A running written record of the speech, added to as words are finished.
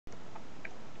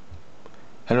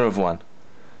Hello everyone,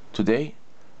 today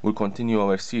we'll continue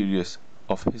our series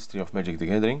of History of Magic the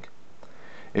Gathering.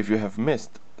 If you have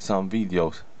missed some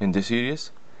videos in the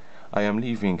series, I am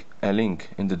leaving a link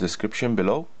in the description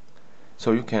below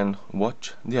so you can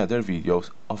watch the other videos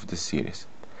of this series.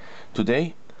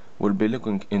 Today we'll be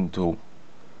looking into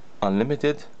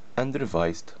Unlimited and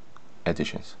Revised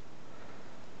editions.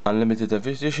 Unlimited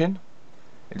edition,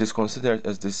 it is considered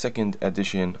as the second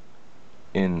edition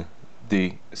in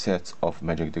the sets of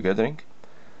Magic the Gathering.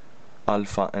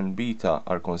 Alpha and Beta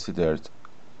are considered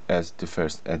as the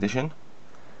first edition,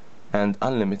 and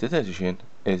Unlimited edition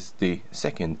is the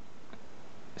second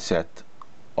set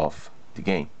of the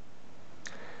game.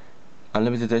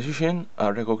 Unlimited edition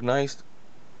are recognized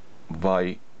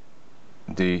by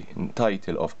the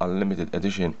title of Unlimited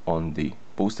edition on the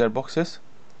booster boxes,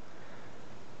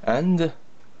 and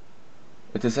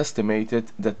it is estimated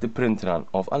that the print run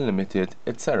of Unlimited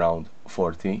it's around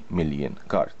 40 million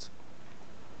cards.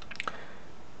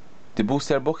 The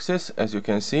booster boxes, as you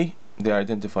can see, they are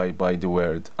identified by the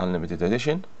word Unlimited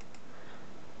edition,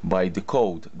 by the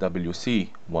code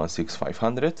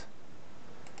WC16500,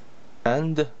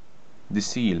 and the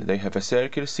seal. They have a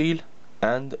circle seal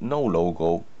and no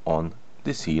logo on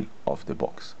the seal of the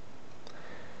box.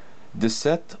 The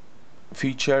set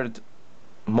featured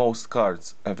most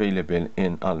cards available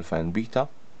in Alpha and Beta,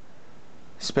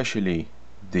 especially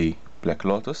the Black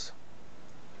Lotus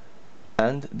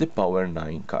and the Power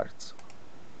 9 cards.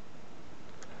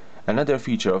 Another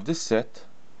feature of this set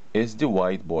is the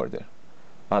white border.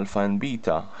 Alpha and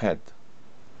Beta had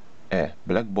a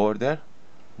black border,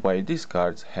 while these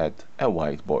cards had a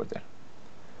white border.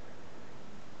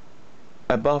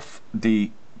 Above the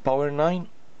Power 9,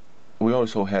 we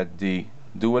also had the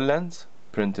dual lands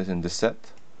printed in the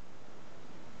set,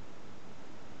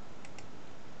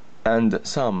 and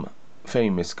some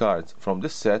famous cards from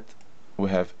this set. We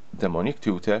have Demonic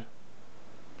Tutor,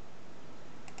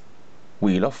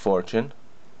 Wheel of Fortune,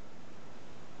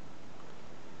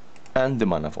 and the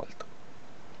Mana Vault.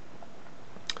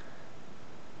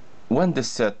 When this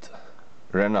set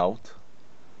ran out,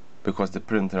 because the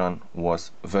print run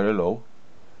was very low,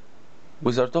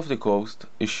 Wizard of the Coast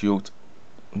issued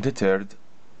the third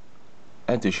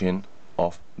edition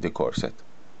of the core set,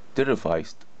 the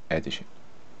revised edition.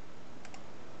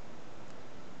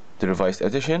 The revised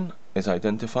edition is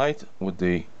identified with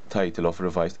the title of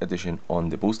revised edition on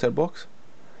the booster box,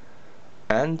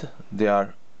 and they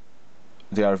are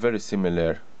very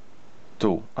similar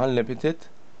to Unlimited,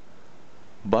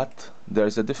 but there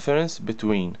is a difference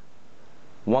between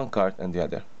one card and the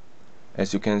other.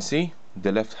 As you can see,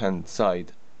 the left hand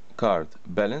side card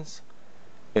Balance,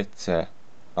 it's a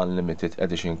Unlimited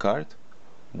edition card,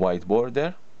 white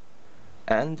border,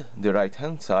 and the right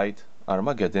hand side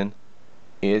Armageddon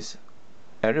is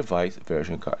a revised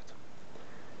version card.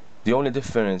 The only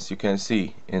difference you can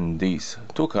see in these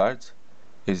two cards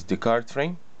is the card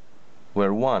frame,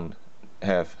 where one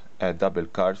have a double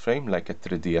card frame like a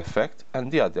 3D effect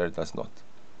and the other does not.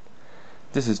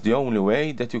 This is the only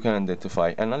way that you can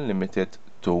identify an Unlimited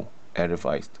to a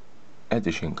revised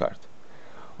edition card.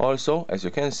 Also, as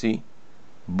you can see,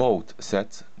 both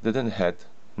sets didn't have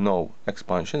no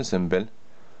expansion symbol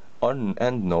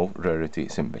and no rarity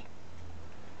symbol.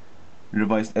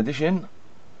 Revised edition,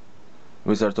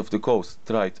 Wizard of the Coast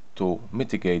tried to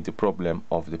mitigate the problem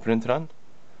of the print run,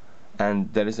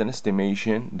 and there is an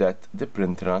estimation that the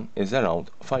print run is around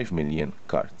 500 million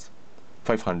cards.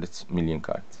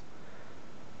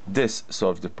 This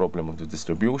solved the problem of the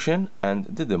distribution and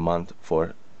the demand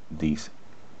for these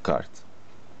cards.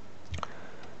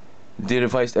 The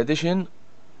revised edition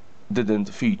didn't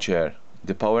feature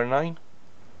the Power 9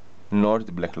 nor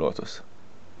the Black Lotus,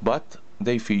 but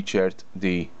they featured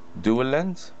the dual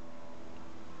lands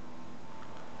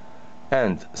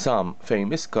and some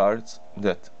famous cards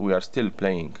that we are still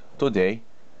playing today: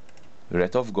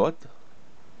 Wrath of God,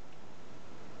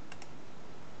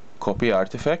 Copy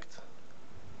Artifact,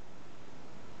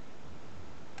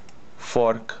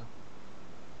 Fork,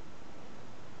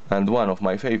 and one of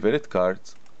my favorite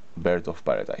cards, Bird of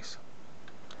Paradise.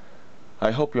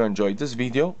 I hope you enjoyed this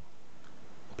video.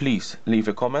 Please leave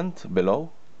a comment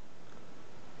below,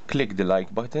 click the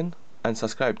like button, and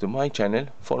subscribe to my channel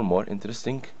for more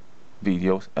interesting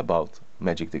videos about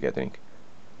Magic the Gathering.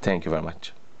 Thank you very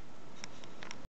much.